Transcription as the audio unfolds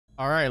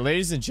All right,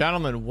 ladies and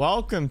gentlemen,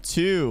 welcome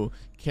to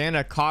Can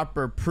a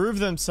Copper Prove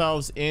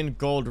Themselves in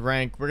Gold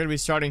Rank. We're going to be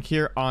starting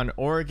here on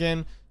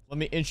Oregon. Let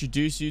me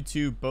introduce you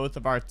to both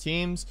of our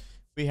teams.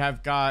 We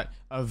have got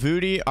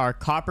Avudi, our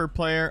Copper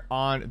player,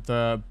 on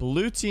the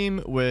blue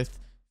team with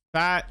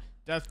Fat,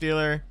 Death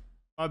Dealer,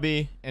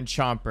 Bubby, and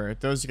Chomper.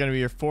 Those are going to be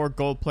your 4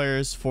 gold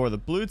players for the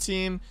blue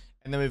team.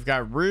 And then we've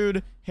got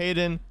Rude,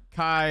 Hayden,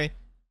 Kai,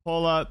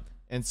 Pull Up,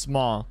 and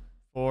Small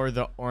for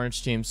the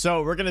orange team.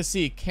 So we're going to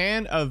see,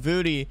 can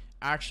Avudi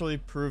actually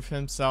prove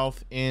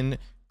himself in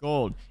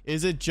gold?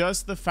 Is it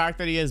just the fact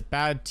that he has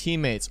bad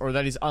teammates, or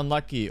that he's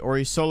unlucky, or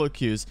he solo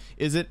queues?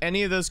 Is it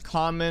any of those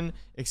common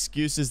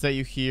excuses that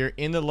you hear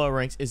in the low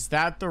ranks? Is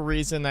that the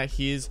reason that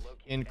he's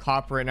in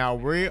copper right now?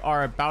 We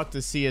are about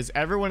to see, as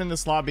everyone in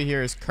this lobby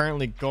here is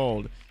currently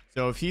gold.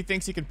 So if he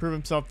thinks he can prove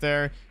himself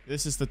there,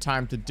 this is the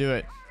time to do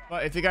it.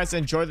 But if you guys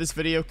enjoyed this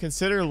video,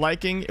 consider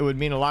liking. It would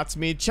mean a lot to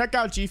me. Check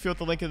out G Fuel with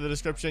the link in the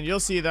description.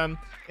 You'll see them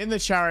in the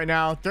chat right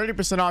now.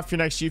 30% off your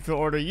next G Fuel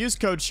order. Use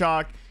code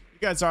Shawk. You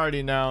guys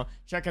already know.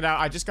 Check it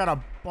out. I just got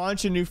a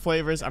bunch of new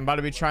flavors. I'm about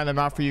to be trying them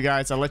out for you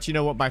guys. I'll let you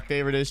know what my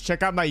favorite is.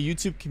 Check out my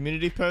YouTube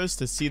community post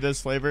to see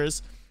those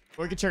flavors.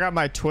 Or you can check out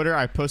my Twitter.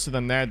 I posted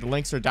them there. The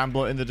links are down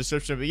below in the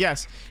description. But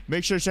yes,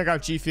 make sure to check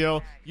out G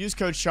Fuel. Use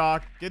code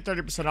Shawk. Get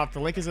 30% off. The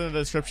link is in the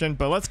description.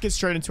 But let's get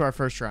straight into our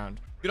first round.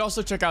 You can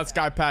also check out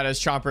Skypad, as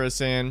Chomper is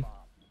saying.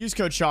 Use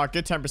code Shawk,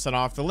 get 10%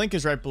 off. The link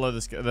is right below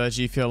the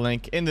G Fuel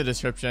link in the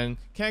description.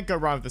 Can't go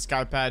wrong with the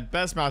Skypad.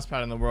 Best mouse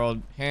pad in the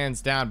world, hands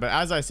down. But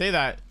as I say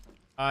that,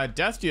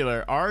 Death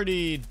Dealer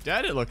already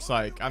dead, it looks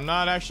like. I'm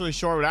not actually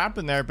sure what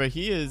happened there, but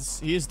he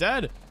is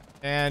dead.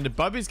 And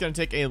Bubby's going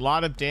to take a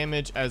lot of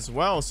damage as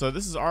well. So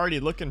this is already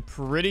looking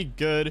pretty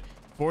good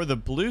for the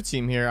blue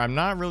team here. I'm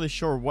not really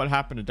sure what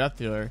happened to Death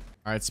Dealer.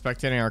 All right,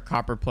 spectating our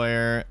copper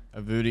player,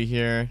 Avudi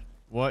here.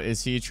 What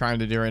is he trying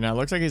to do right now?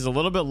 Looks like he's a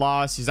little bit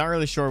lost. He's not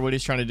really sure what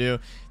he's trying to do.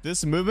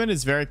 This movement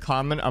is very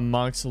common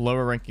amongst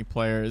lower ranking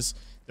players.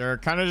 They're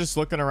kind of just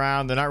looking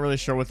around. They're not really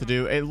sure what to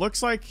do. It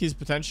looks like he's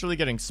potentially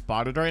getting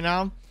spotted right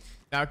now.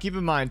 Now, keep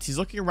in mind, he's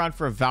looking around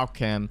for a Valk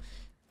cam.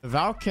 The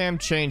Valk cam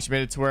change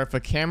made it to where if a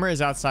camera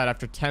is outside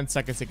after 10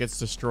 seconds, it gets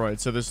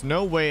destroyed. So there's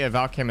no way a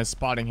Valk cam is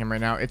spotting him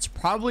right now. It's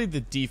probably the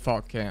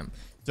default cam.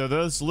 So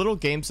those little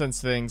game sense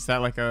things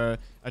that like a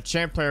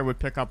champ player would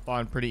pick up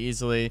on pretty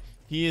easily,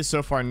 he is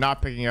so far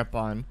not picking up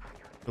on.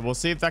 So we'll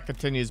see if that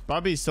continues.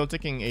 Bubby's still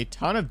taking a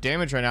ton of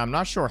damage right now. I'm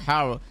not sure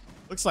how.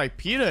 Looks like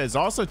PETA is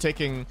also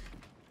taking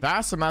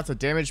vast amounts of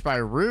damage by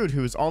Rude,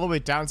 who's all the way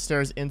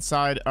downstairs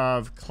inside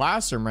of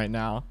Classroom right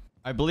now.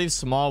 I believe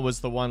Small was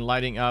the one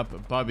lighting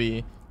up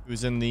Bubby,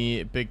 who's in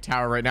the big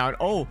tower right now. And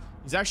oh,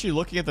 he's actually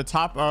looking at the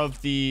top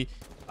of the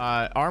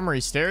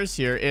armory stairs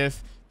here.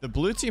 If the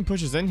blue team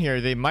pushes in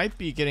here, they might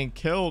be getting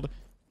killed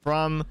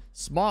from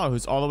Small,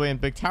 who's all the way in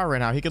big tower right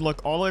now. He could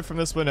look all the way from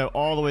this window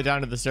all the way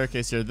down to the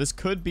staircase here. This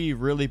could be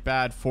really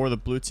bad for the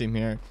blue team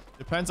here.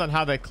 Depends on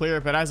how they clear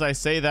it. But as I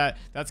say that,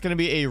 that's going to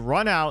be a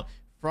run out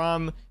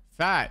from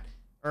Fat,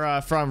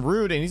 or from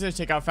Rude, and he's going to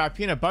take out Fat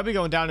Peanut. Bubby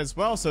going down as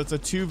well, so it's a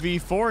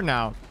 2v4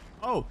 now.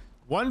 Oh,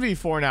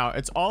 1v4 now.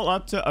 It's all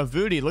up to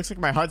Avudi. Looks like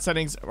my HUD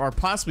settings are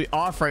possibly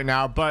off right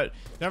now, but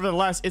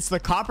nevertheless, it's the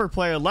copper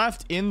player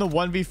left in the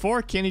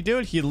 1v4. Can he do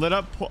it? He lit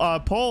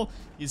up Pole.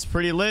 He's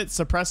pretty lit.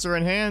 Suppressor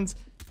in hands.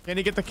 Can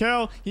he get the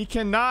kill? He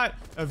cannot.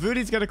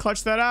 Avudi's going to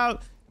clutch that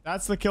out.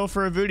 That's the kill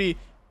for Avudi.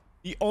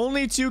 The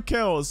only 2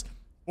 kills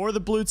for the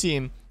blue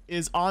team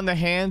is on the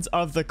hands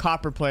of the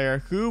copper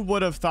player. Who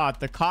would have thought?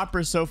 The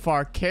copper so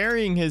far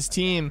carrying his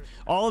team.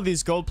 All of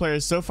these gold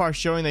players so far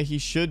showing that he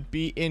should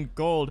be in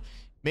gold.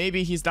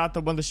 Maybe he's not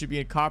the one that should be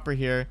in copper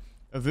here.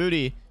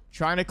 Avudi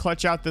trying to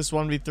clutch out this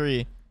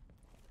 1v3.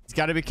 He's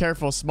got to be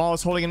careful. Small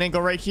is holding an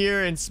angle right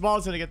here, and Small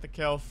is going to get the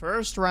kill.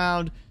 First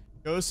round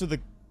goes to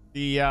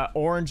the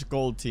orange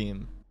gold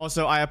team.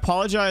 Also, I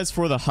apologize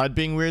for the HUD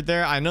being weird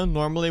there. I know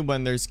normally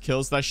when there's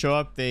kills that show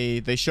up,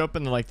 they show up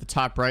in the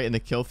top right in the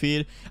kill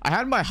feed. I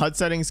had my HUD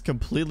settings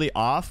completely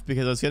off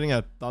because I was getting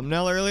a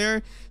thumbnail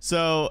earlier.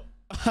 So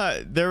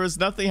there was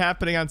nothing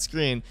happening on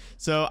screen,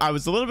 so I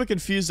was a little bit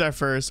confused at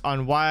first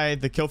on why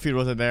the kill feed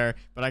wasn't there,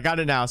 but I got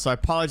it now, so I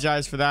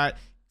apologize for that.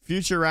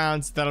 Future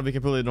rounds, that'll be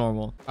completely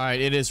normal. All right,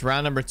 it is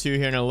round number 2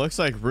 here, and it looks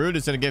like Rude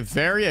is going to get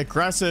very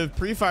aggressive.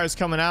 Pre-fire's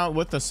coming out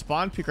with the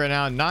spawn peak right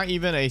now. Not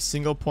even a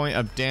single point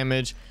of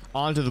damage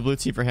onto the blue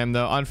team for him,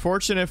 though.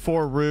 Unfortunate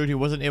for Rude, he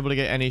wasn't able to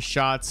get any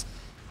shots,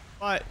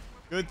 but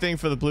good thing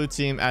for the blue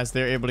team as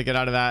they're able to get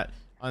out of that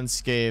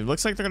unscathed.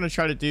 Looks like they're going to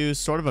try to do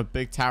sort of a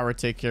big tower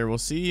take here. We'll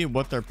see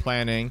what they're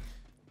planning.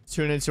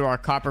 Tune into our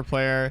copper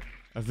player,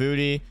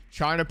 Avudi,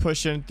 trying to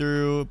push in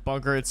through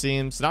bunker, it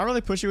seems. Not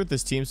really pushing with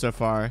this team so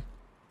far.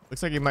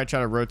 Looks like he might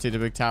try to rotate the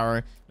big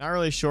tower. Not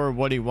really sure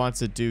what he wants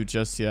to do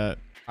just yet.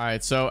 All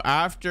right, so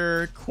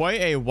after quite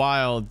a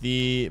while,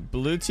 the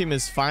blue team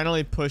is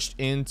finally pushed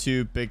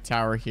into big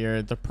tower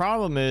here. The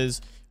problem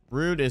is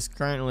Rude is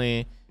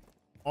currently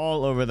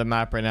all over the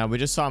map right now. We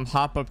just saw him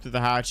hop up through the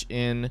hatch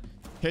in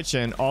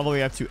kitchen all the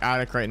way up to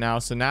attic right now.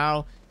 So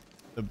now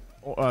the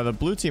the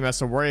blue team has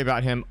to worry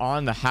about him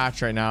on the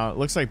hatch right now. It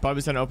looks like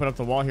Bubby's gonna open up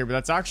the wall here, but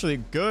that's actually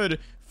good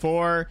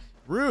for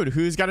Rude,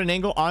 who's got an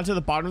angle onto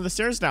the bottom of the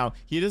stairs now.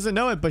 He doesn't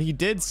know it, but he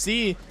did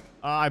see,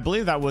 I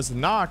believe that was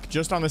Knock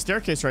just on the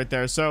staircase right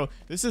there. So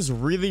this is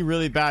really,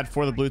 really bad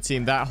for the blue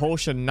team. That hole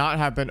should not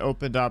have been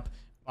opened up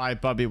by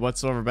Bubby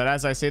whatsoever. But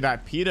as I say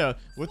that, PETA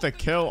with a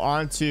kill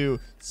onto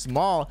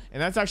Small,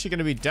 and that's actually going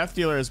to be Death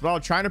Dealer as well,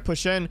 trying to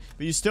push in,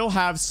 but you still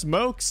have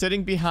Smoke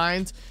sitting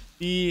behind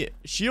the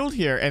shield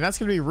here, and that's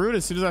going to be Rude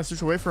as soon as I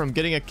switch away from him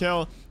getting a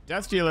kill.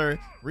 Death Dealer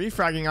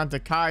refragging onto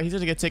Kai. He's going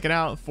to get taken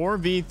out.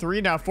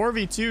 4v3 now.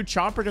 4v2.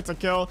 Chopper gets a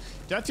kill.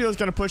 Death Dealer's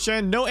going to push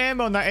in. No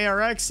ammo on that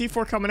ARX.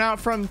 C4 coming out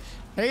from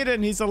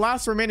Hayden. He's the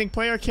last remaining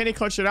player. Can he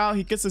clutch it out?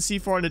 He gets the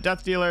C4 into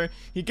Death Dealer.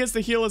 He gets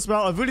the heal as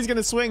well. Avuti's going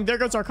to swing. There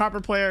goes our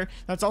Copper player.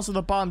 That's also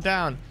the bomb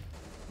down.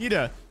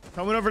 PETA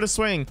coming over to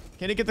swing.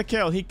 Can he get the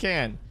kill? He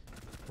can.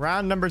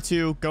 Round number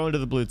 2 going to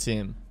the blue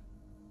team.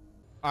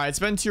 All right, it's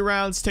been 2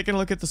 rounds. Taking a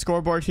look at the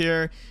scoreboard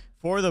here.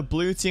 For the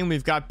blue team,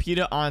 we've got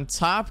PETA on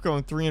top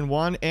going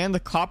 3-1, and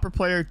the Copper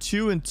player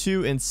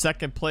 2-2 in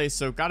second place.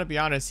 So gotta be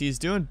honest, he's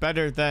doing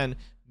better than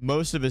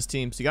most of his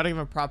teams. So you gotta give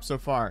him props so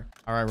far.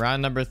 All right,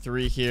 round number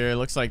 3 here.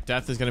 Looks like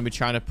Death is gonna be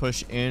trying to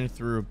push in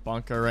through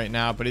bunker right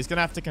now, but he's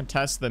gonna have to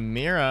contest the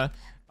Mira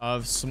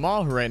of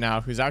Small right now,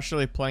 who's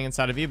actually playing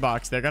inside of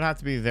E-Box. They're gonna have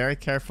to be very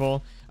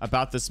careful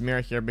about this Mira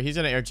here, but he's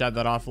gonna air jab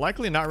that off.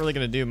 Likely not really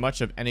gonna do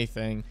much of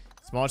anything.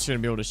 Small's gonna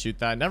be able to shoot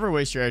that. Never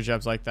waste your air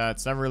jabs like that.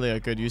 It's never really a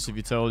good use of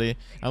utility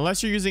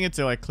unless you're using it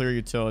to like clear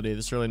utility.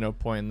 There's really no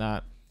point in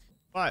that.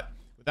 But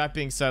with that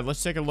being said,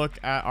 let's take a look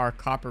at our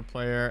Copper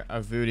player,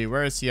 Avuti.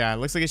 Where is he at?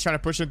 Looks like he's trying to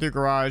push it through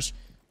garage,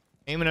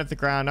 aiming at the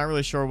ground. Not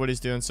really sure what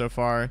he's doing so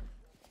far.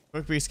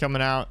 Quick beast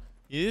coming out.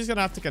 He's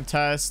gonna have to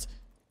contest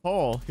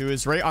Cole, who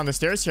is right on the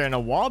stairs here, and a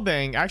wall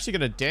bang actually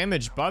going to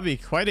damage Bubby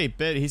quite a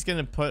bit. He's going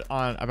to put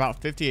on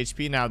about 50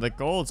 HP now. The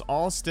gold's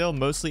all still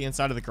mostly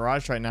inside of the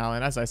garage right now,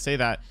 and as I say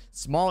that,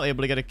 Small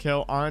able to get a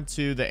kill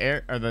onto the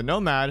air or the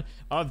Nomad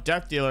of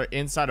Death Dealer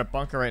inside a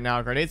bunker right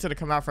now. Grenade's going to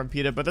come out from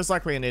PETA, but there's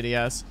likely an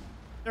ADS.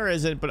 There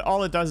isn't, but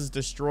all it does is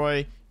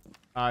destroy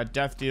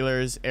Death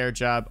Dealer's air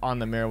jab on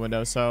the mirror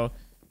window, so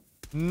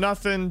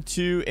nothing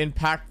too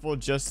impactful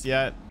just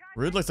yet.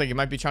 Rude looks like he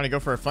might be trying to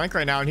go for a flank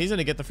right now, and he's going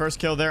to get the first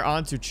kill there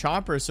onto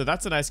Chomper, so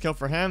that's a nice kill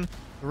for him.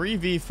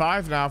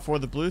 3v5 now for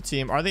the blue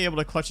team. Are they able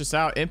to clutch this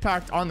out?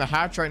 Impact on the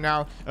hatch right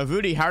now.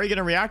 Avuti, how are you going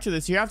to react to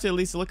this? You have to at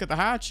least look at the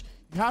hatch.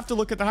 You have to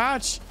look at the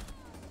hatch.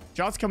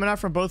 Shots coming out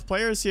from both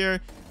players here.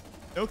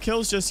 No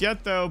kills just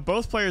yet, though.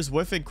 Both players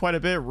whiffing quite a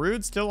bit.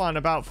 Rude still on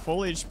about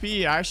full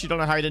HP. I actually don't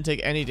know how he didn't take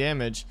any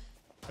damage.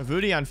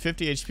 Avuti on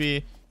 50 HP.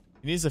 He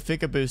needs a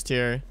Fika boost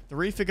here.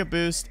 3 Fika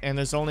boost, and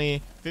there's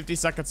only 50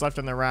 seconds left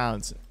in the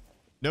rounds.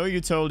 No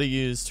utility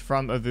used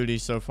from Avuti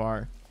so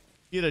far.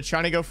 PETA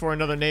trying to go for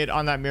another nade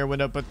on that mirror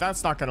window, but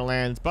that's not going to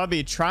land.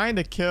 Bubby trying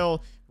to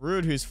kill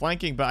Rude, who's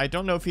flanking, but I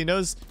don't know if he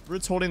knows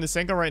Rude's holding this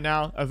angle right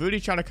now.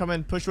 Avuti trying to come in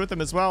and push with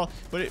him as well,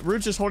 but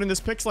Rude's just holding this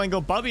pixel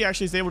angle. Bubby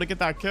actually is able to get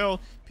that kill.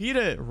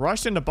 PETA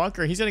rushed into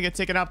bunker. He's going to get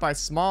taken out by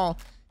Small,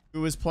 who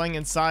was playing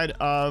inside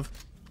of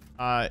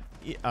a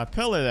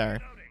pillar there.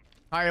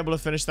 Kai able to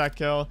finish that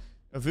kill.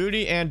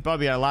 Avuti and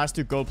Bubby are the last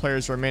 2 gold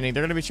players remaining.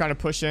 They're going to be trying to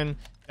push in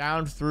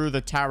down through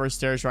the tower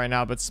stairs right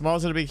now, but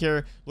Small's going to be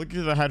here looking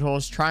through the head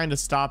holes, trying to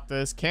stop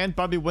this. Can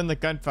Bubby win the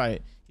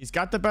gunfight? He's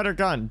got the better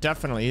gun,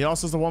 definitely. He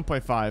also has the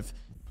 1.5.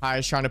 Kai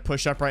is trying to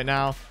push up right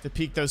now to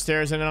peek those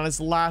stairs, and on his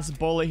last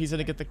bullet, he's going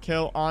to get the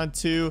kill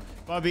onto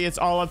Bubby. It's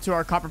all up to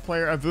our Copper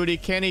player,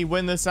 Avuti. Can he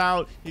win this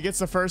out? He gets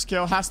the first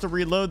kill, has to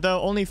reload though.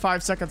 Only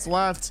 5 seconds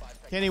left.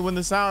 Can he win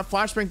this out?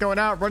 Flashbang going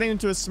out, running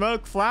into a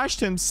smoke,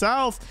 flashed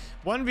himself.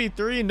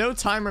 1v3, no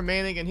time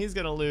remaining, and he's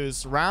going to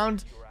lose.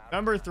 Round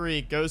number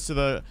 3 goes to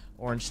the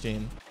orange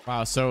team.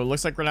 Wow, so it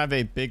looks like we're going to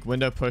have a big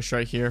window push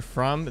right here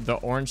from the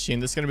orange team.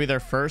 This is going to be their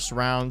first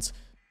round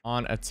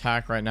on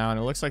attack right now, and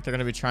it looks like they're going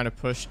to be trying to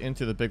push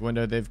into the big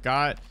window. They've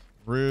got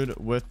Rude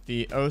with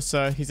the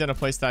Osa. He's going to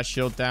place that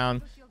shield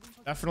down.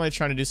 Definitely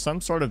trying to do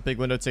some sort of big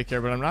window take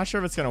care, but I'm not sure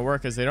if it's going to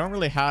work as they don't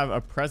really have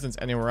a presence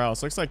anywhere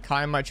else. Looks like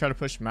Kai might try to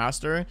push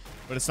Master,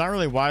 but it's not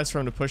really wise for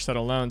him to push that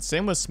alone.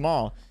 Same with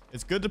Small.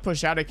 It's good to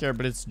push Attic here,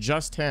 but it's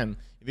just him.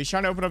 If he's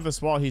trying to open up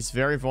this wall, he's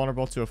very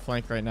vulnerable to a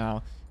flank right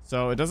now.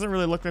 So it doesn't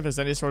really look like there's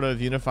any sort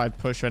of unified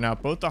push right now.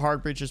 Both the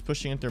hard breachers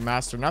pushing in through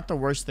Master. Not the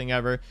worst thing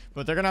ever,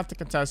 but they're going to have to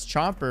contest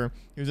Chomper,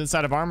 who's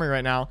inside of Armory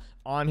right now,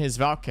 on his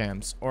Valk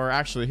cams. Or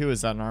actually, who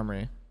is that in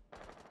Armory?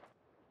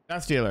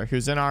 Death Dealer,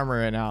 who's in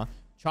Armory right now.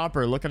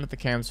 Chomper looking at the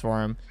cams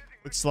for him.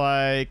 Looks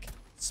like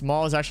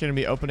Small is actually going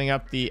to be opening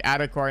up the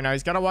attic right now.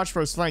 He's got to watch for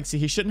his flanks. See,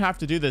 he shouldn't have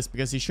to do this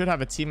because he should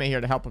have a teammate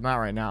here to help him out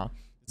right now.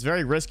 It's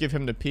very risky of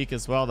him to peek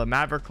as well. The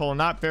Maverick hole,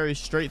 not very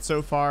straight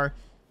so far.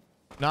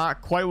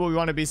 Not quite what we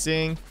want to be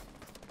seeing.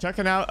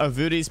 Checking out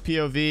Avuti's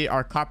POV,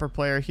 our Copper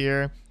player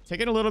here.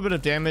 Taking a little bit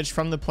of damage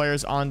from the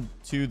players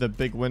onto the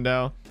big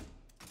window.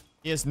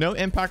 He has no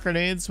impact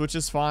grenades, which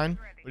is fine.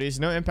 But he has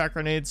no impact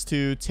grenades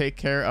to take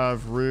care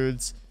of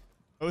Rude's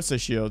Osa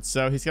shield.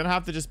 So he's going to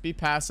have to just be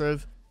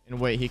passive and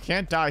wait. He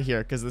can't die here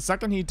because the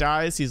second he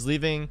dies, he's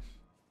leaving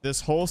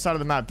this whole side of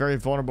the map very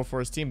vulnerable for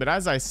his team. But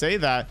as I say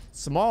that,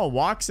 Small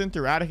walks in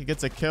through Attic and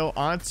gets a kill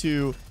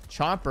onto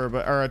Chomper,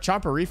 or a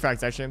Chomper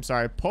refracts actually, I'm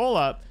sorry. Pull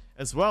up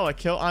as well, a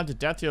kill onto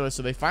Death Dealer,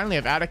 so they finally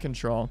have Attic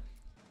control.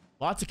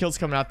 Lots of kills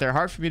coming out there,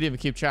 hard for me to even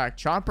keep track.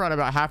 Chomper on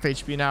about half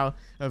HP now,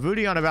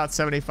 Avudi on about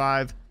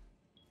 75.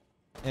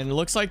 And it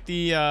looks like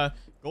the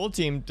gold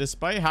team,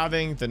 despite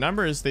having the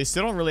numbers, they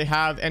still don't really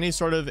have any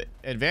sort of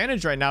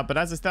advantage right now. But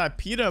as I said,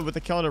 Peta with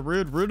the kill onto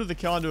Rude with the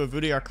kill onto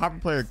Avudi, our copper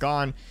player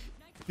gone.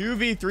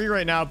 2v3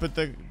 right now, but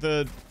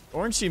the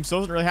orange team still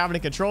doesn't really have any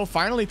control.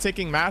 Finally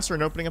taking Master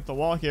and opening up the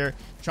wall here.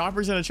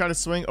 Chomper's going to try to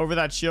swing over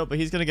that shield, but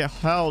he's going to get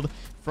held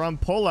from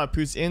Pull-Up,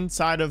 who's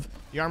inside of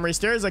the armory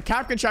stairs. A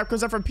Capcan trap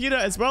comes up from Peta,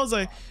 as well as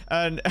an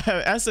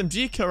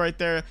SMG kill right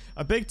there.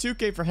 A big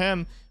 2k for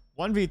him.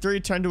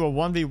 1v3 turned to a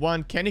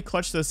 1v1. Can he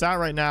clutch this out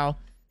right now?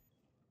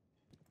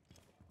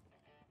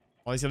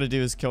 All he's going to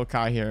do is kill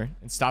Kai here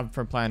and stop him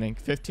from planning.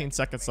 15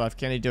 seconds left.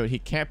 Can he do it? He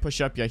can't push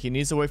up yet. He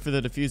needs to wait for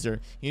the diffuser.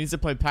 He needs to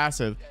play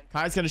passive.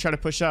 Kai's going to try to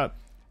push up.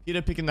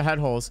 Peta picking the head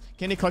holes.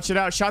 Can he clutch it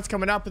out? Shots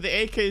coming out, but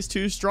the AK is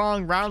too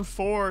strong. Round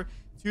 4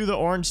 to the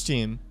orange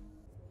team.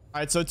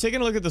 All right, so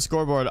taking a look at the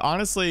scoreboard,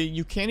 honestly,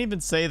 you can't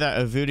even say that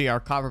Avudi, our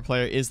copper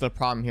player, is the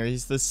problem here.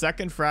 He's the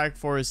second frag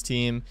for his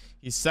team.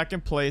 He's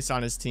second place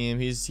on his team.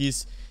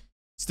 He's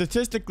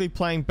statistically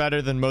playing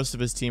better than most of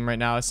his team right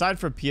now, aside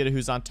from Peta,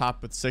 who's on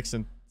top with 6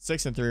 and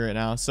 3 right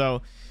now.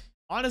 So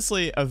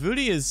honestly,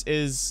 Avudi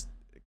is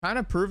kind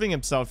of proving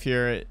himself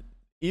here.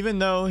 Even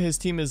though his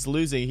team is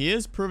losing, he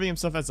is proving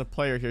himself as a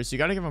player here, so you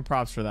got to give him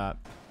props for that.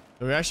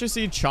 So we actually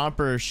see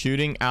Chomper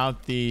shooting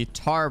out the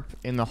tarp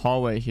in the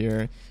hallway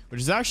here, which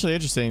is actually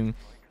interesting.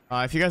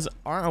 If you guys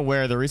aren't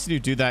aware, the reason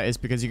you do that is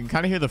because you can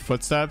kind of hear the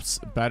footsteps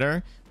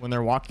better when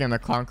they're walking on the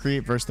concrete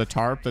versus the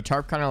tarp. The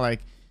tarp kind of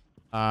like,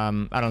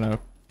 I don't know,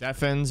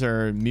 deafens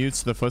or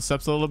mutes the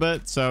footsteps a little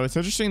bit. So it's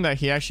interesting that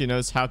he actually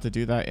knows how to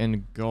do that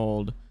in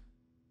gold.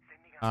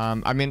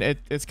 I mean,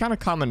 it's kind of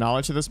common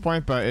knowledge at this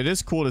point, but it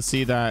is cool to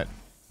see that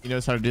he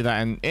knows how to do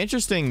that. And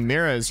interesting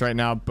mirrors right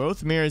now,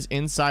 both mirrors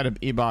inside of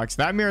E-Box.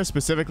 That mirror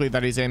specifically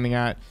that he's aiming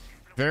at,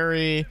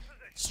 very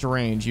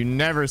strange. You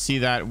never see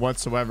that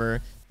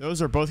whatsoever. Those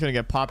are both going to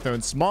get popped though.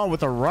 And Small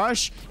with a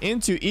rush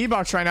into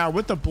E-Box right now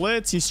with the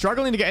blitz. He's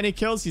struggling to get any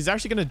kills. He's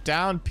actually going to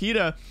down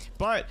Peta,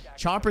 but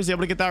Chomper's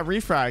able to get that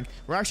refrag.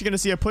 We're actually going to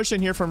see a push in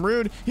here from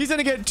Rude. He's going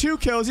to get 2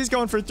 kills. He's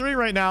going for 3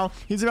 right now.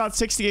 He's about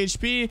 60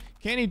 HP.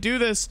 Can he do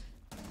this?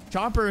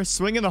 Chomper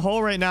swinging the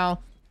hole right now.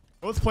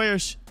 Both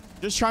players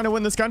just trying to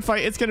win this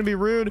gunfight. It's going to be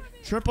Rude.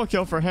 Triple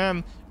kill for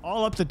him.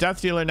 All up to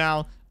Death Dealer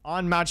now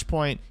on match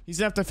point. He's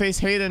going to have to face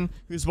Hayden,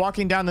 who's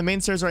walking down the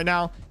main stairs right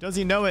now. Does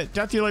he know it?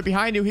 Death Dealer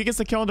behind you. He gets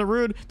the kill into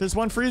Rude. There's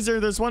one freezer.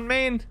 There's one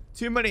main.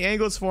 Too many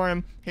angles for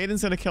him.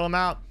 Hayden's going to kill him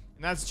out.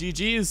 And that's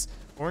GG's.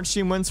 Orange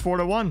team wins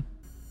 4-1.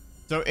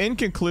 So in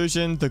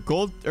conclusion,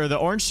 the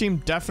orange team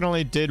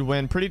definitely did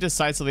win pretty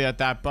decisively at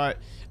that, but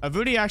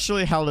Avudi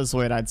actually held his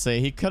weight, I'd say.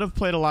 He could have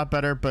played a lot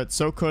better, but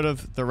so could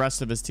have the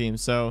rest of his team.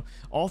 So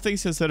all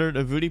things considered,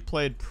 Avudi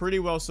played pretty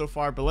well so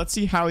far, but let's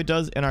see how he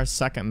does in our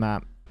second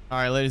map. All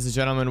right, ladies and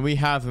gentlemen, we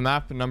have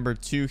map number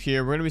 2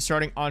 here. We're going to be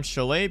starting on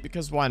Chalet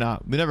because why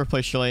not? We never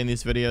play Chalet in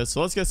these videos,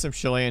 so let's get some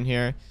Chalet in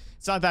here.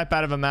 It's not that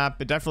bad of a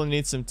map. It definitely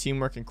needs some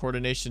teamwork and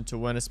coordination to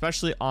win,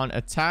 especially on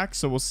attack.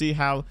 So we'll see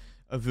how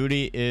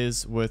Avudi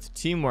is with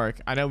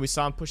teamwork. I know we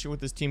saw him pushing with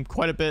his team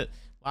quite a bit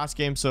last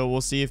game, so we'll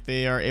see if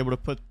they are able to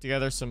put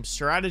together some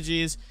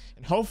strategies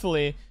and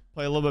hopefully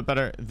play a little bit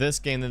better this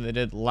game than they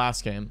did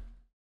last game.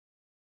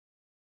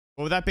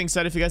 But with that being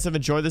said, if you guys have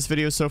enjoyed this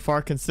video so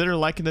far, consider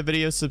liking the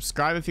video,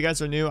 subscribe if you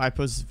guys are new. I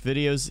post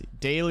videos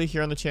daily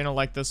here on the channel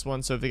like this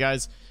one, so if you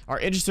guys are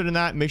interested in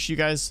that, make sure you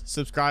guys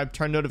subscribe,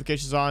 turn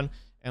notifications on,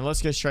 and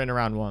let's get straight into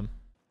round 1.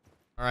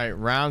 All right,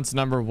 rounds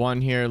number 1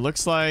 here.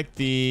 Looks like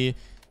the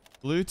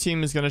blue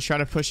team is going to try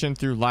to push in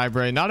through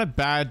library. Not a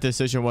bad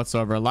decision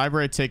whatsoever.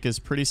 Library take is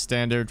pretty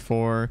standard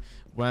for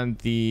when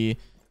the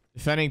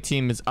defending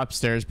team is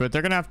upstairs, but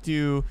they're going to have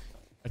to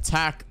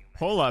attack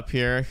Pull Up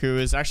here, who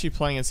is actually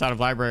playing inside of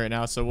library right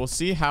now. So we'll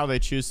see how they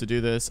choose to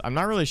do this. I'm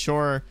not really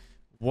sure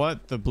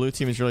what the blue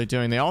team is really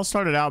doing. They all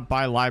started out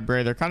by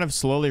library. They're kind of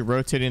slowly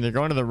rotating. They're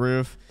going to the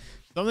roof.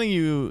 Something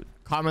you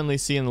commonly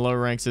see in the lower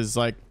ranks is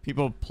like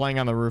people playing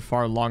on the roof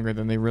far longer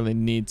than they really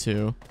need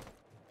to.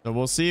 So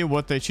we'll see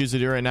what they choose to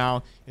do right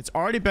now. It's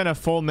already been a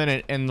full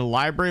minute and the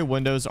library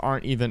windows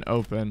aren't even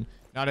open.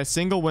 Not a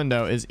single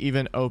window is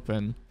even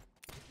open.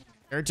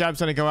 Air jab's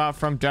going to go out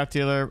from Death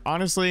Dealer.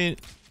 Honestly,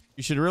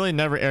 you should really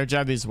never air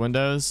jab these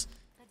windows.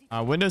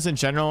 Windows in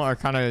general are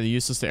kind of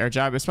useless to air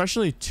jab,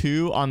 especially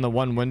 2 on the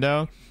 1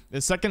 window.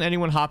 The second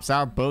anyone hops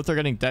out, both are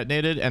getting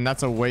detonated, and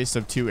that's a waste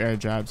of 2 air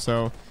jabs.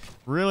 So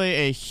really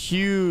a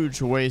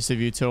huge waste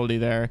of utility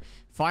there.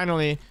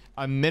 Finally,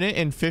 a minute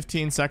and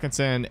 15 seconds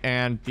in,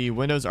 and the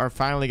windows are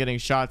finally getting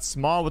shot.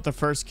 Small with the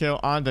first kill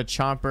on the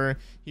Chomper.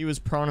 He was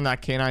prone on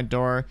that canine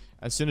door.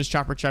 As soon as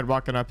Chomper tried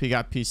walking up, he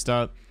got pieced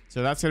up.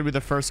 So that's going to be the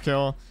first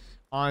kill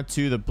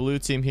onto the blue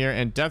team here,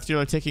 and Death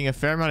Dealer taking a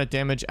fair amount of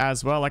damage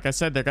as well. Like I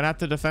said, they're gonna have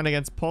to defend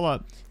against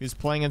Pull-Up, who's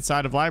playing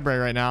inside of Library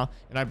right now,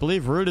 and I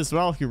believe Rude as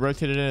well, who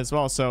rotated in as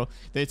well. So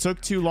they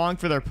took too long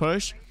for their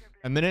push.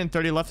 A minute and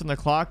 30 left on the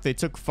clock. They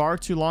took far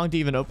too long to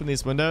even open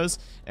these windows,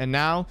 and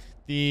now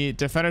the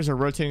defenders are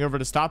rotating over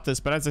to stop this.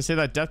 But as I say,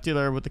 that Death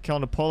Dealer with the kill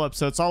and a Pull-Up,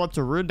 so it's all up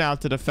to Rude now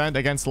to defend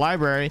against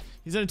Library.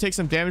 He's gonna take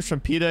some damage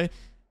from PETA.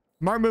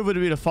 Smart move would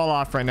be to fall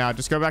off right now,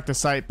 just go back to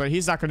site, but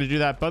he's not going to do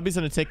that. Bubby's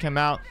going to take him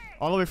out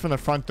all the way from the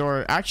front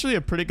door. Actually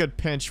a pretty good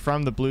pinch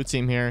from the blue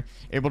team here,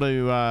 able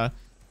to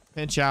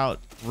pinch out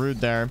Rude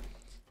there.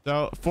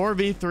 So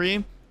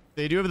 4v3,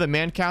 they do have the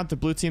man count, the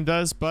blue team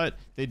does, but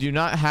they do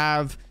not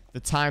have the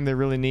time they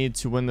really need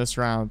to win this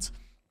round.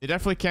 They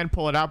definitely can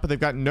pull it out, but they've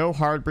got no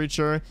hard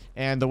breacher,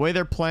 and the way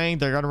they're playing,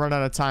 they're going to run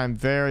out of time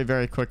very,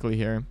 very quickly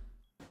here.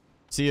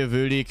 See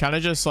Avudi kind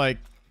of just like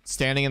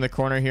standing in the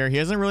corner here. He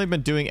hasn't really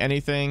been doing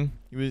anything.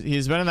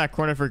 He's been in that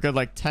corner for a good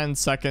like 10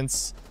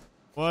 seconds.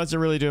 Wasn't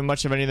really doing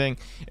much of anything.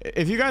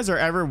 If you guys are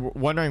ever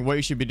wondering what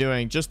you should be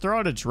doing, just throw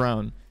out a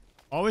drone.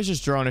 Always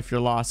just drone if you're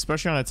lost,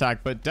 especially on attack.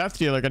 But Death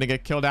Dealer going to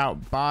get killed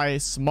out by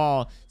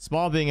Small.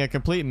 Small being a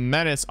complete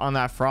menace on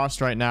that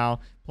Frost right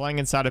now, playing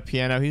inside a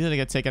piano. He's going to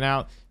get taken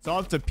out. It's all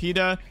up to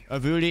PETA,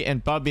 Avudi,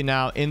 and Bubby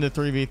now in the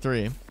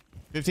 3v3.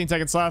 15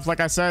 seconds left. Like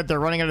I said, they're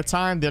running out of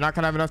time. They're not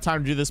going to have enough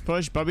time to do this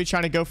push. Bubby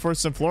trying to go for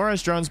some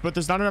Flores drones, but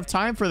there's not enough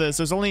time for this.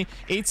 There's only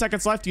 8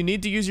 seconds left. You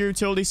need to use your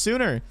utility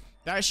sooner.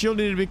 That shield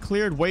needed to be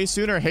cleared way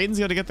sooner. Hayden's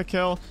going to get the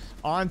kill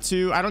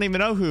onto, I don't even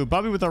know who.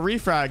 Bubby with a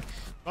refrag.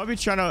 Bubby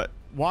trying to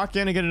walk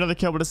in and get another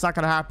kill, but it's not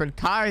going to happen.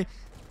 Kai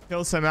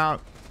kills him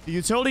out. The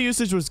utility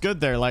usage was good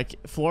there. Like,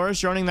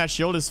 Flores droning that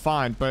shield is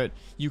fine, but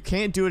you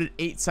can't do it at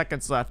 8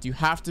 seconds left. You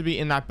have to be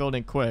in that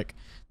building quick.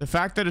 The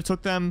fact that it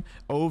took them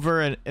over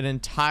an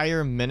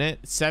entire minute,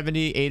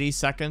 70, 80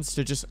 seconds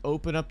to just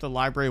open up the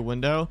library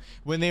window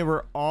when they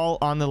were all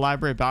on the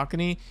library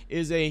balcony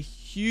is a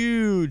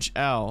huge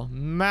L,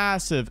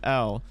 massive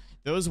L.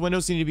 Those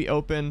windows need to be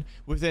open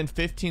within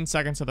 15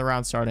 seconds of the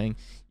round starting.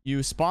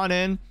 You spawn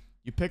in,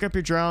 you pick up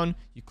your drone,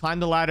 you climb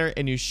the ladder,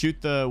 and you shoot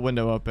the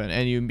window open,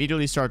 and you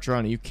immediately start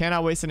droning. You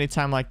cannot waste any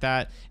time like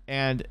that,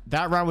 and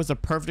that round was a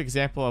perfect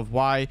example of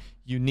why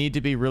you need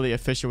to be really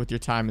efficient with your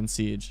time in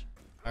Siege.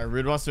 All right,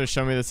 Rude wants to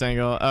show me this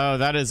angle. Oh,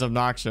 that is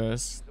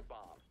obnoxious.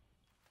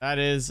 That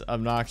is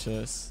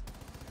obnoxious.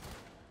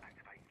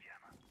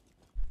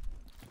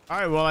 All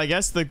right, well, I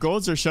guess the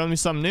golds are showing me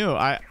something new.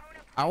 I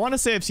want to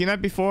say I've seen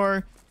that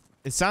before.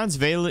 It sounds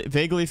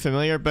vaguely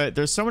familiar, but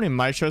there's so many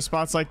Maestro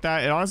spots like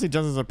that. It honestly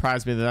doesn't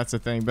surprise me that that's a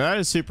thing, but that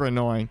is super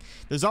annoying.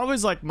 There's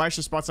always like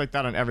Maestro spots like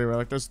that on everywhere.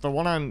 Like there's the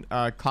one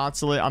on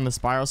Consulate on the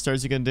spiral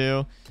stairs you can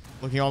do,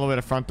 looking all the way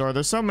to front door.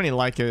 There's so many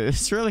like it.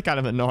 It's really kind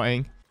of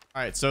annoying.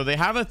 All right, so they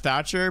have a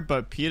Thatcher,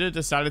 but PETA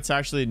decided to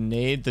actually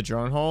nade the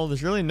drone hole.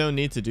 There's really no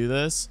need to do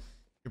this.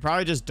 You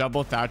probably just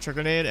double Thatcher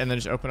grenade and then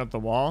just open up the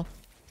wall.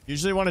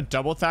 Usually want to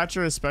double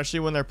Thatcher, especially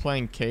when they're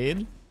playing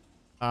Cade,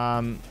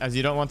 as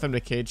you don't want them to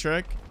Cade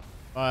trick.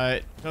 But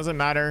it doesn't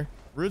matter.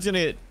 Rude's going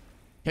to get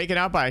taken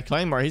out by a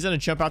Claymore. He's going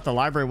to jump out the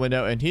library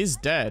window, and he's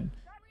dead.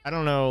 I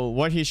don't know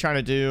what he's trying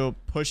to do,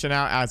 pushing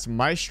out as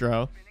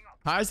Maestro.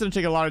 Kai's going to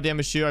take a lot of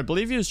damage too. I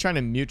believe he was trying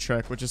to mute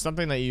trick, which is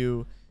something that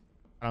you...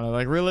 I don't know,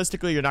 like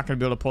realistically, you're not going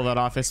to be able to pull that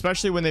off,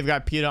 especially when they've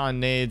got PETA on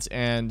nades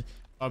and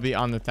Bubby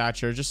on the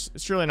Thatcher. Just,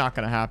 it's really not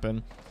going to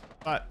happen.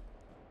 But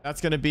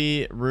that's going to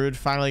be Rude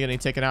finally getting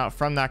taken out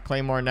from that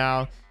Claymore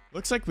now.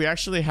 Looks like we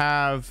actually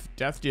have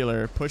Death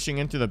Dealer pushing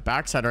into the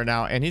backside right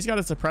now, and he's got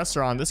a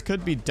suppressor on. This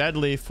could be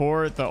deadly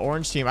for the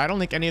orange team. I don't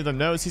think any of them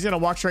knows. He's going to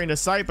walk straight into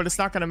sight, but it's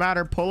not going to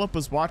matter. Pull-Up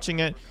was watching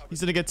it.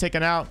 He's going to get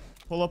taken out.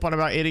 Pull-Up on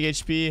about 80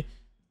 HP.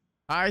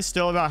 I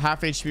still about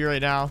half HP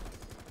right now.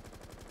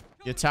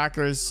 The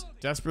attackers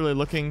desperately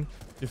looking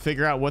to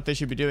figure out what they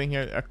should be doing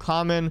here. A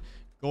common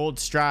gold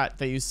strat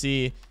that you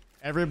see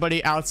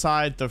everybody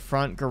outside the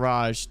front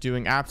garage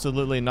doing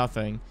absolutely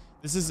nothing.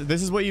 This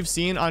is what you've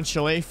seen on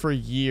Chalet for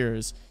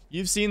years.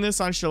 You've seen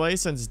this on Chalet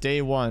since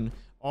day one.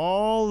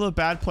 All the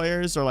bad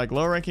players or like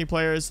low ranking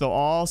players, they'll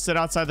all sit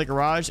outside the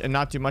garage and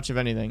not do much of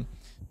anything.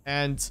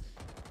 And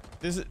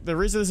the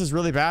reason this is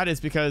really bad is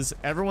because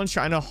everyone's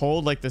trying to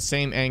hold like the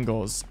same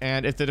angles.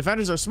 And if the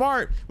defenders are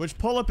smart, which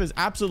Pull-Up is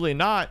absolutely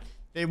not,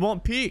 they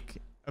won't peek.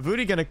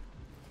 Avudi gonna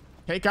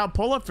take out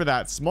Pull-Up for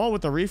that. Small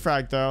with the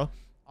refrag though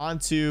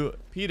onto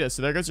PETA.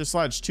 So there goes your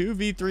sludge.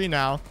 2v3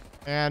 now.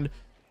 And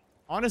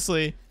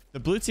honestly, the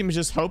blue team is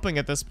just hoping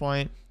at this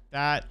point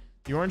that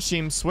the orange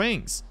team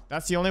swings.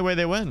 That's the only way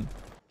they win.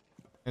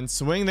 And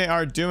swing they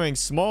are doing.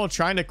 Small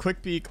trying to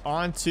quick peek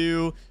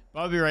onto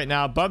Bubby right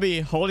now. Bubby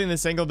holding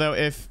this angle though.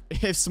 If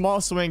Small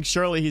swings,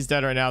 surely he's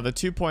dead right now. The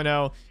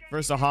 2.0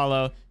 versus a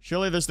hollow.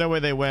 Surely there's no way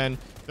they win.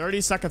 30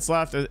 seconds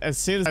left. As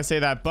soon as I say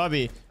that,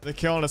 Bubby, the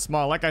kill on a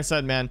Small. Like I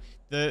said, man,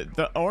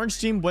 the orange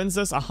team wins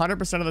this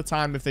 100% of the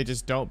time if they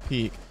just don't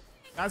peek.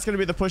 That's going to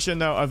be the push in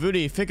though.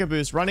 Avudi, Fika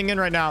Boost running in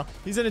right now.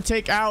 He's going to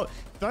take out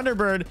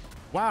Thunderbird.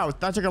 Wow,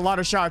 that took a lot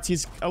of shots.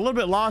 He's a little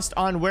bit lost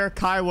on where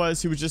Kai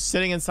was, who was just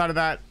sitting inside of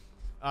that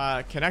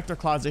connector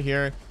closet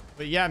here.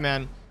 But yeah,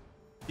 man,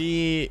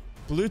 the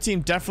Blue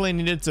team definitely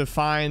needed to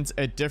find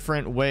a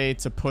different way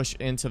to push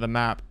into the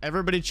map.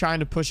 Everybody trying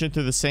to push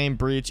into the same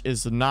breach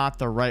is not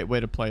the right way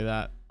to play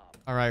that.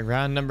 All right,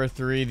 round number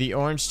 3. The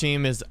orange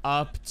team is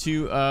up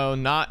 2-0.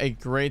 Not a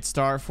great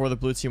start for the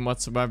blue team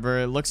whatsoever.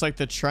 It looks like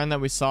the trend that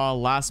we saw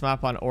last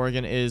map on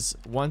Oregon is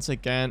once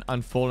again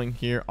unfolding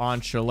here on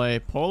Chalet.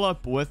 Pull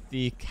up with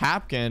the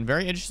Capcan.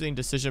 Very interesting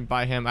decision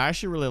by him. I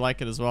actually really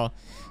like it as well.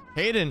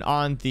 Hayden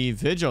on the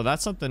Vigil.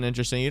 That's something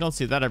interesting. You don't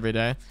see that every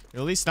day.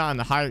 At least not in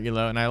the higher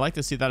elo. And I like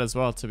to see that as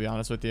well, to be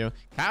honest with you.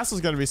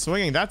 Castle's going to be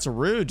swinging. That's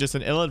rude. Just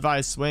an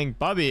ill-advised swing.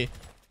 Bubby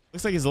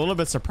looks like he's a little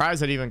bit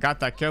surprised that he even got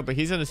that kill. But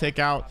he's going to take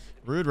out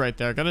Rude right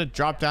there. Going to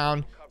drop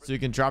down so he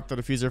can drop the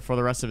diffuser for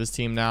the rest of his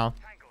team now.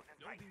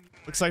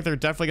 Looks like they're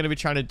definitely going to be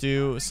trying to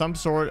do some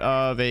sort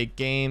of a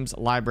games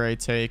library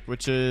take,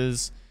 which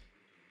is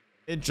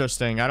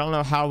interesting. I don't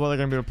know how well they're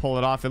going to be able to pull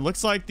it off. It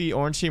looks like the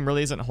orange team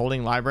really isn't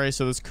holding library,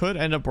 so this could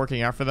end up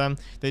working out for them.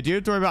 They do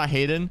have to worry about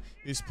Hayden,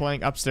 who's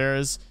playing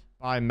upstairs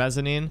by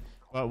mezzanine,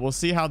 but we'll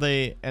see how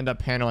they end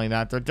up handling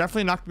that. They're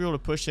definitely not going to be able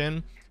to push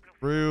in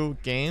through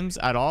games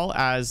at all,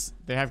 as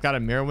they have got a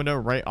mirror window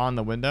right on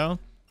the window,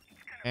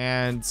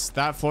 and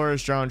that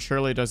flourish drone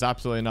surely does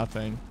absolutely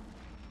nothing.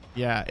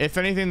 Yeah, if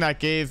anything, that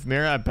gave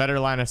Mira a better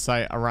line of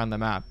sight around the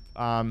map.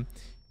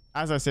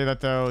 As I say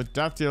that though,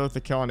 Death deal with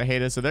the kill on the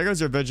Hayden. So there goes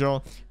your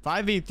Vigil.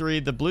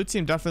 5v3. The blue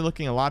team definitely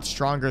looking a lot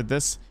stronger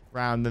this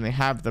round than they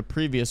have the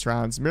previous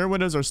rounds. Mirror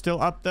windows are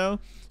still up though,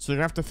 so they're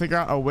gonna have to figure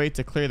out a way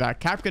to clear that.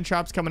 Capcan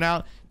Trap's coming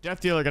out.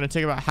 Death Dealer gonna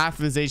take about half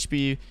of his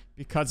HP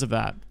because of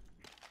that.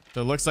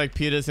 So it looks like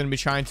Peta is gonna be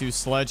trying to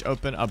sledge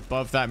open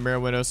above that mirror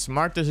window.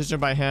 Smart decision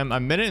by him.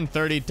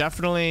 1:30.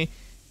 Definitely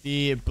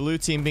the blue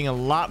team being a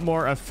lot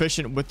more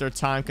efficient with their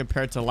time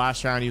compared to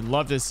last round. You'd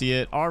love to see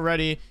it.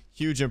 Already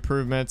huge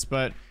improvements,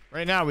 but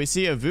right now we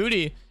see a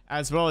Voodie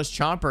as well as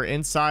Chomper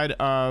inside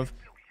of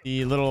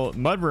the little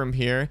mudroom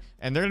here,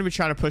 and they're going to be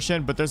trying to push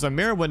in, but there's a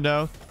mirror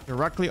window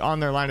directly on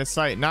their line of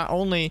sight, not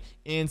only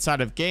inside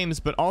of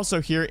games but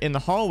also here in the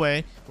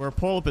hallway where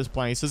Pull-Up is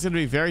playing. So it's going to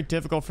be very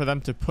difficult for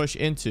them to push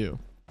into.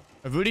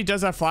 A Voodie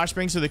does have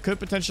flashbang, so they could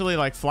potentially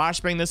like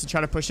flashbang this and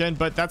try to push in,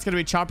 but that's going to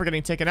be Chomper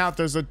getting taken out.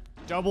 There's a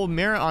double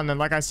mirror on them.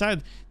 Like I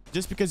said,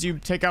 just because you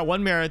take out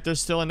one mirror,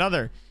 there's still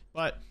another,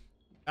 but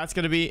that's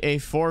going to be a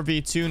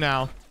 4v2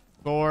 now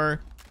for,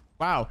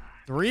 wow,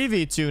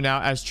 3v2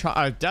 now as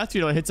Death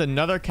Dealer hits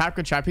another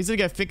Capcan Trap. He's gonna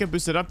get Finka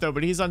boosted up though,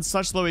 but he's on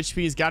such low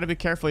HP. He's got to be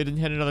careful he didn't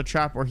hit another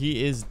trap or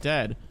he is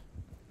dead.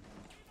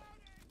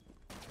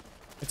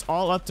 It's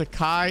all up to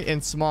Kai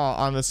and Small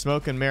on the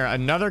smoke and mirror.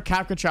 Another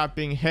Capcan Trap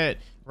being hit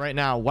right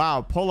now.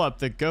 Wow, Pull-Up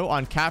the go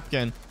on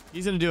Capcan.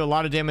 He's gonna do a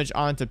lot of damage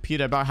onto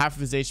Peta, about half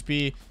of his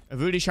HP.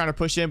 Avuti's trying to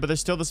push in, but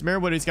there's still this mirror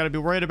window he's got to be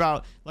worried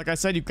about. Like I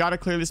said, you've got to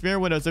clear this mirror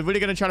window. So Avuti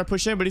gonna try to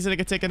push in, but he's gonna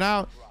get taken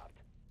out.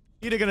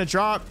 Peta gonna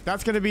drop.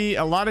 That's gonna be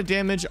a lot of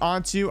damage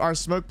onto our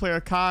smoke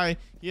player Kai.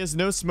 He has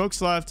no smokes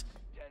left.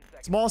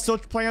 Small still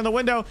playing on the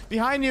window.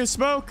 Behind you,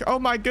 Smoke. Oh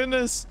my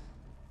goodness.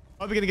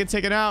 Probably gonna get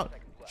taken out.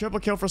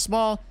 Triple kill for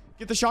Small.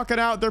 Get the shotgun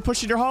out. They're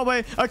pushing your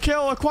hallway. A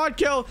kill, a quad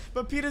kill.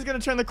 But Peta's gonna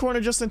turn the corner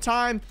just in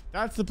time.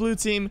 That's the blue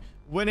team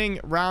winning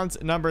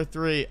round number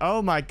 3.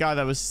 Oh my god,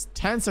 that was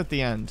tense at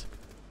the end.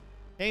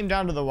 Came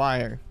down to the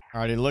wire. All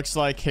right, it looks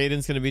like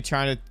Hayden's gonna be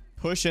trying to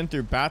push in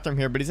through bathroom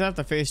here, but he's gonna have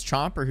to face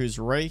Chomper, who's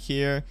right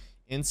here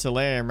in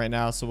Solarium right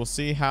now. So we'll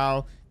see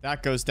how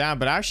that goes down.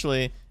 But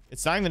actually,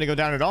 it's not even gonna go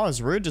down at all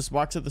as Rude just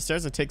walks up the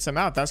stairs and takes him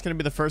out. That's gonna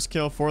be the first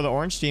kill for the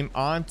orange team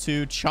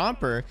onto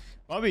Chomper.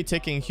 Bobby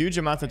taking huge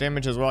amounts of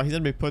damage as well. He's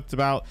gonna be put to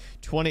about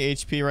 20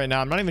 HP right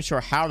now. I'm not even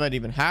sure how that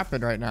even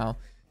happened right now.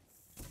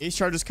 Ace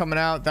charges coming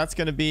out. That's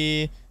gonna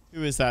be,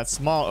 who is that?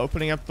 Small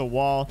opening up the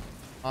wall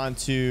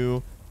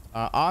onto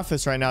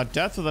Office right now.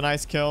 Death with a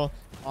nice kill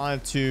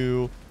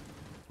onto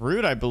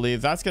Rude, I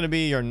believe. That's gonna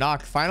be your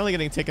knock. Finally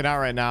getting taken out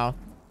right now.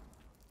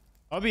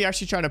 Bobby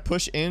actually trying to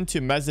push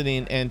into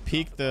mezzanine and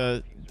peek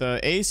the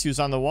ace who's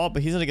on the wall,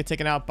 but he's gonna get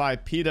taken out by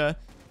Peta.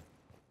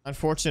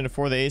 Unfortunate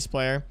for the ace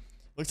player.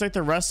 Looks like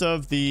the rest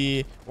of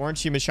the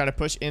orange team is trying to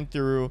push in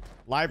through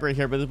library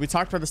here, but as we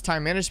talked about this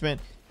time management,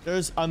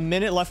 there's a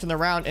minute left in the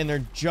round and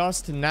they're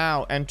just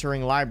now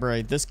entering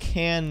library. This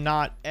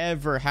cannot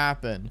ever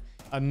happen.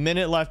 A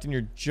minute left and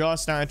you're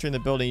just now entering the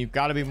building. You've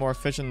got to be more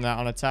efficient than that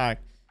on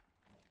attack.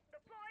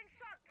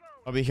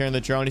 I'll be hearing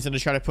the drone. He's going to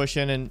try to push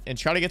in and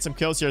try to get some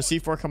kills here.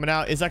 C4 coming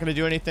out. Is that going to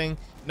do anything?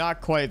 Not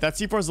quite. That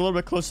C4 is a little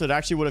bit closer. It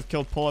actually would have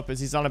killed Pull-Up as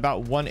he's on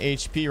about 1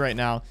 HP right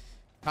now.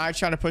 Kai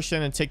trying to push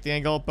in and take the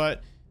angle,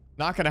 but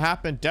not going to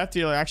happen. Death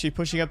Dealer actually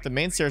pushing up the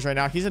main stairs right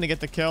now. He's going to get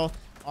the kill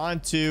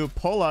onto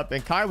Pull-Up,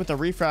 and Kai with the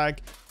refrag.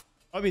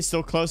 Bubby's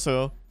still close,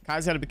 so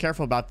Kai's got to be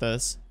careful about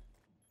this.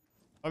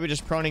 Bubby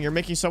just proning. You're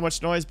making so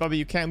much noise, Bubby.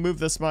 You can't move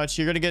this much.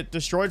 You're going to get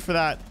destroyed for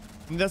that.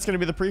 And that's going to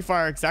be the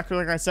pre-fire. Exactly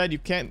like I said, you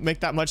can't make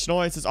that much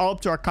noise. It's all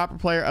up to our copper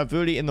player,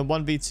 Avuti, in the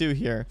 1v2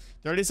 here.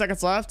 30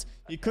 seconds left.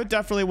 He could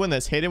definitely win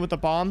this. Hayden with the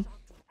bomb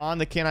on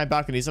the canine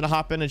balcony. He's going to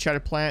hop in and try to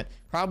plant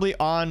probably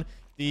on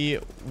the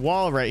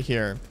wall right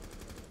here.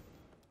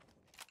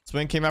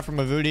 Swing came out from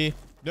Avuti.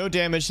 No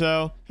damage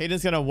though.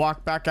 Hayden's gonna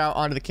walk back out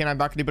onto the canine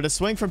balcony, but a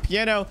swing from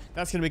Piano,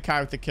 that's gonna be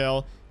Kai with the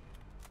kill.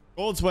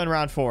 Gold's win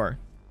round 4.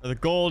 Or the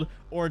gold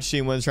orange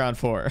team wins round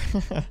 4.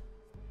 All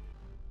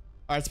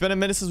right, it's been a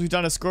minute since we've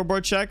done a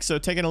scoreboard check, so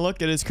taking a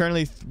look, it is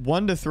currently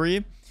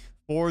 1-3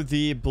 for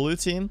the blue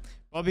team.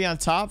 Bubby on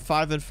top,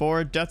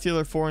 5-4. Death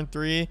Dealer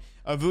 4-3.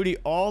 Avudi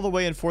all the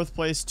way in 4th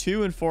place,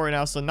 2-4 right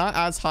now, so not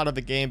as hot of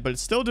a game, but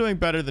it's still doing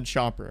better than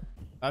Chomper.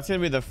 That's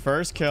going to be the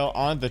first kill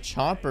on the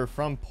Chomper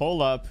from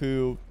Pull-Up,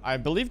 who I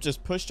believe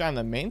just pushed down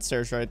the main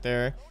stairs right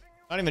there.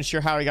 Not even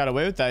sure how he got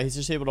away with that. He's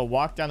just able to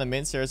walk down the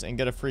main stairs and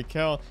get a free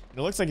kill. And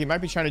it looks like he might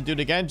be trying to do it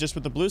again just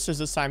with the blue stairs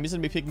this time. He's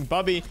going to be peeking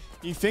Bubby.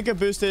 He Finka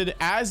boosted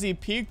as he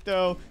peeked,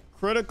 though.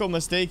 Critical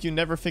mistake. You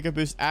never Finka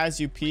boost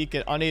as you peek.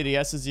 It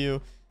un-ADSs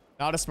you.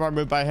 Not a smart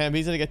move by him.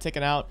 He's going to get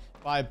taken out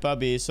by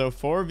Bubby. So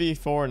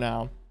 4v4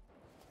 now.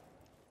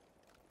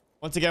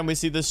 Once again, we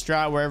see this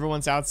strat where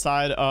everyone's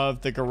outside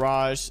of the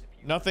garage.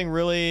 Nothing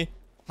really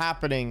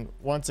happening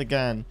once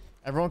again.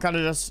 Everyone kind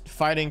of just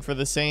fighting for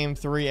the same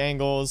 3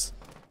 angles,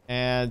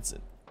 and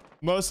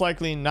most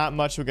likely not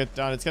much will get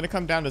done. It's going to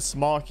come down to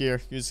Small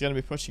here, who's going to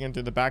be pushing him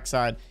through the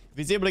backside. If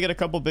he's able to get a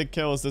couple big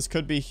kills, this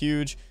could be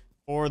huge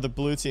for the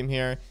blue team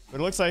here. But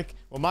it looks like,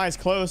 well, Mai's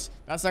close.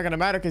 That's not going to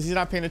matter because he's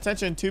not paying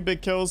attention. 2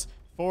 big kills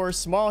for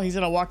Small. He's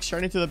going to walk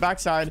straight into the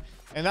backside,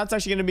 and that's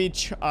actually going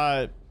to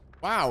be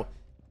wow.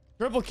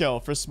 Triple kill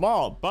for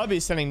Small.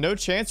 Bubby standing no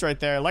chance right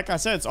there. Like I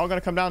said, it's all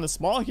going to come down to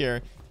Small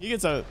here. He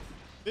gets a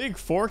big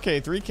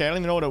 4K, 3K. I don't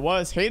even know what it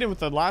was. Hayden with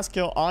the last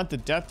kill onto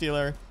Death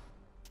Dealer.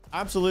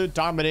 Absolute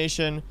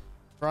domination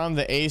from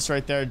the ace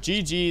right there.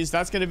 GG's.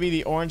 That's going to be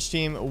the orange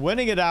team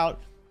winning it out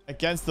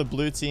against the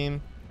blue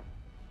team.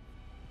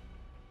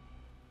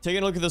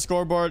 Taking a look at the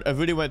scoreboard,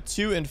 Avudi went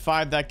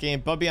 2-5 that game.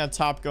 Bubby on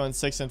top going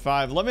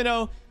 6-5. Let me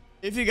know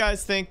if you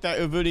guys think that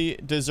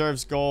Avudi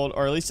deserves gold,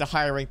 or at least a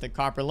higher rank than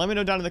copper. Let me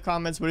know down in the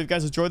comments. But if you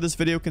guys enjoyed this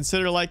video,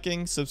 consider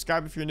liking,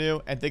 subscribe if you're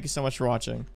new, and thank you so much for watching.